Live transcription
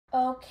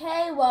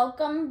Okay,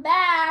 welcome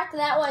back.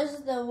 That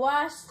was the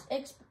worst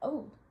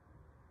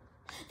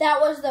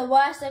that was the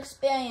worst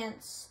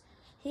experience.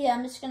 Here,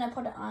 I'm just gonna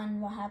put it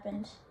on what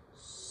happened.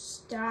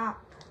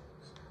 Stop.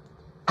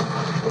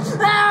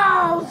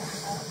 Ow!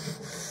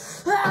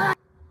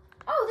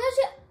 Oh,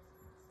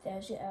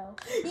 there's your L.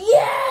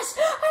 Yes!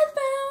 I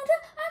found her!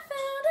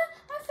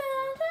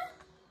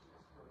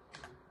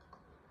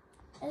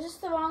 Is this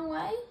the wrong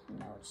way?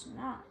 No, it's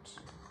not.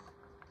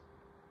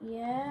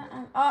 Yeah,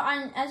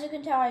 and as you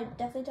can tell, I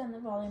definitely turned the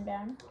volume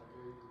down.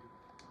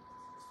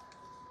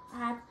 I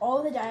have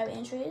all the diary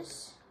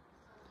entries,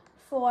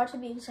 4 to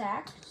be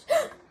exact.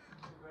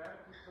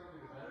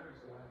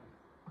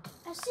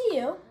 I see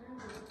you.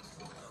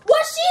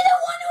 Was she the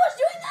one who was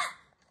doing that?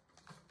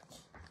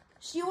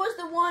 She was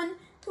the one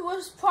who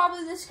was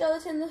probably the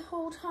skeleton the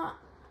whole time.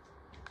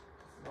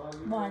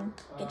 1,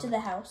 get to the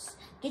house.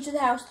 Get to the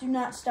house, do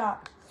not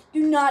stop.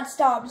 Do not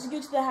stop, just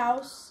get to the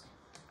house.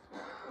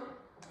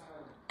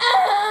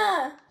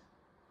 Ah!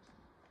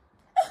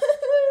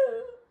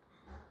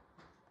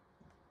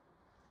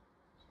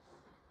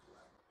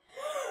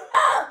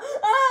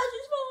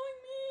 She's following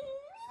me.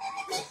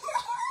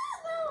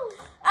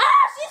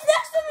 She's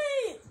next to me.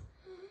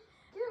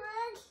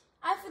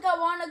 I forgot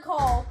what to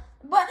call,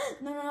 but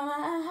no, I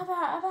have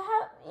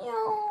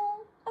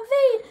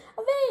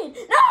evade.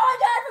 No, I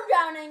got it from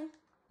drowning.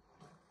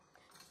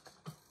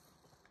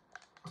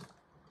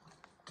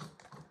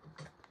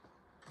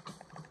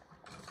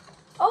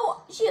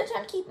 Oh, she was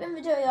trying to keep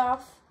inventory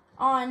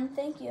on.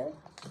 Thank you.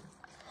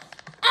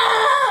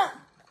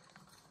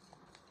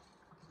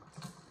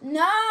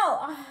 No!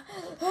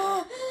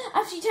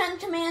 After she turned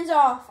commands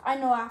off, I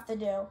know what I have to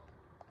do.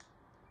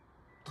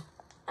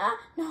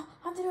 No,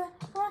 I have to do it.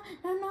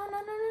 No.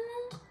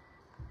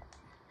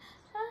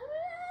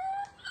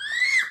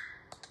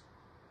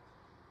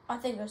 I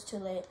think it was too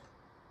late.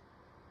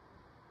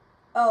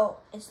 Oh,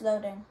 it's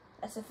loading.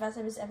 That's the first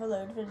time it's ever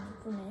loaded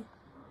for me.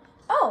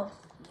 Oh,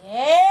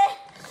 yeah!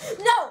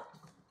 No!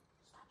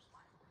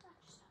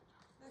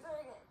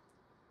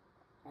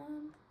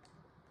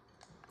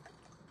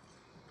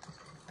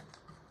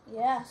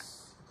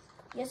 Yes.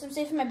 Yes, I'm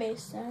safe in my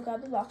base. Now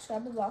grab the blocks.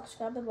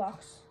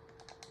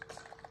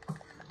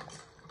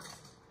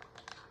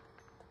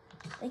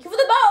 Thank you for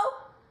the bow!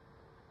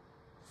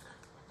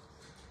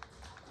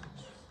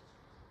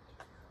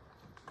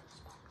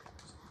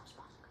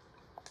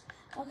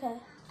 Okay.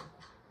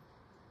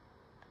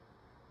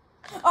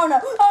 Oh no!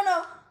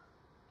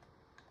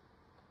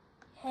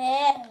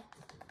 Hey.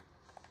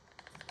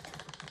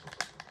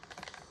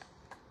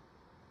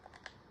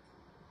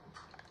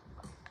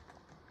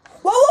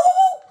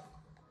 Whoa!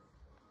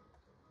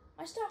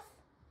 My stuff.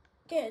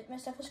 Good, my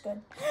stuff is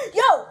good.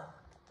 Yo!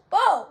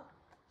 Whoa!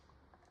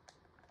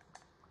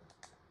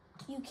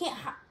 You can't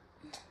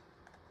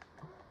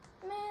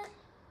man.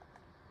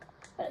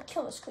 Better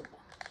kill this creeper.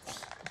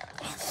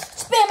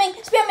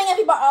 Spamming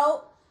everybody.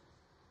 Oh.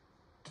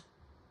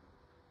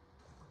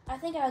 I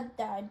think I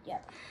died.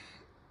 Yep.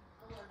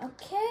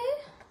 Okay.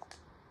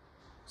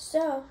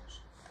 So,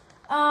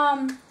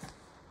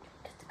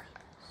 get the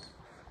creepers.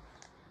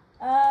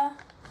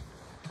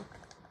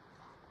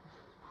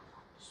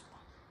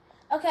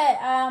 Okay,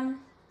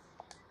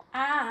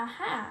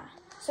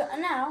 So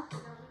now,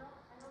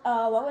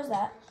 what was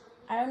that?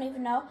 I don't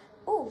even know.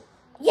 Ooh,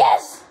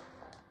 yes!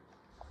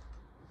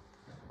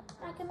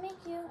 I can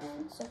make you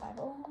in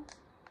survival.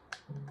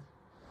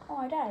 Oh,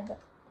 I died, but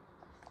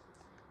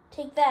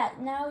take that.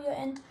 Now you're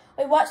in.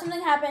 Wait, what?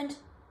 Something happened.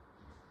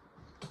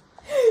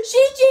 She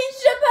changed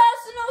to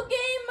personal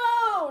game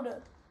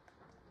mode.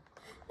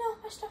 No,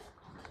 my stuff.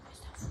 Okay, my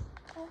stuff.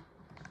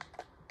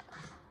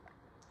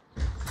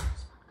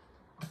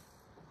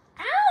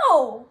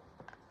 Ow!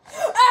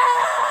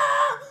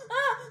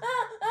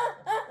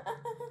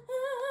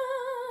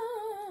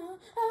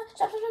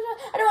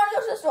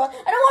 Stop. I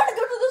don't want to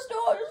go to the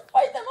store. Just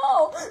fight them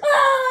all.